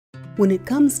When it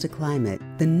comes to climate,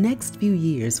 the next few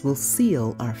years will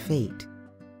seal our fate.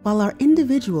 While our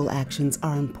individual actions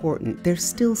are important, there's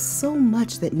still so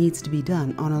much that needs to be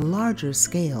done on a larger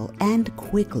scale and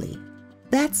quickly.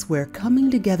 That's where coming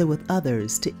together with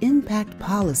others to impact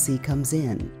policy comes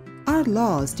in. Our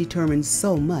laws determine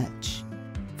so much,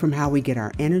 from how we get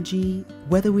our energy,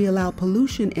 whether we allow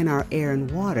pollution in our air and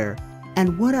water,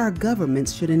 and what our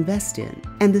governments should invest in.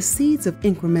 And the seeds of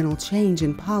incremental change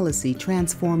in policy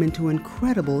transform into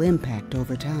incredible impact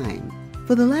over time.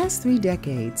 For the last 3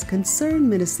 decades, concerned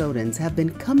Minnesotans have been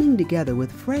coming together with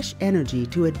fresh energy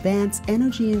to advance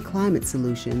energy and climate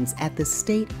solutions at the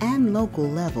state and local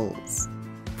levels.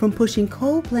 From pushing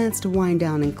coal plants to wind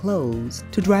down and close,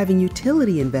 to driving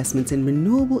utility investments in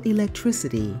renewable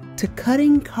electricity, to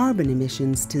cutting carbon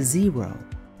emissions to zero.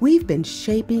 We've been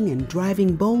shaping and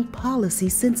driving bold policy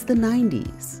since the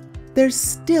 90s. There's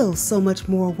still so much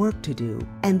more work to do,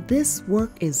 and this work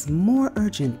is more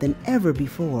urgent than ever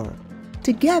before.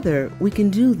 Together, we can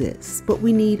do this, but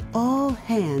we need all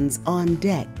hands on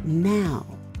deck now.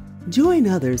 Join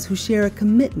others who share a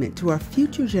commitment to our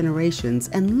future generations,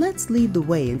 and let's lead the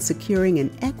way in securing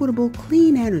an equitable,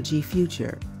 clean energy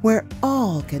future where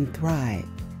all can thrive.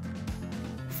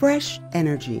 Fresh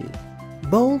energy.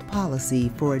 Bold policy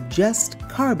for a just,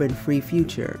 carbon-free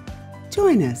future.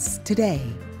 Join us today.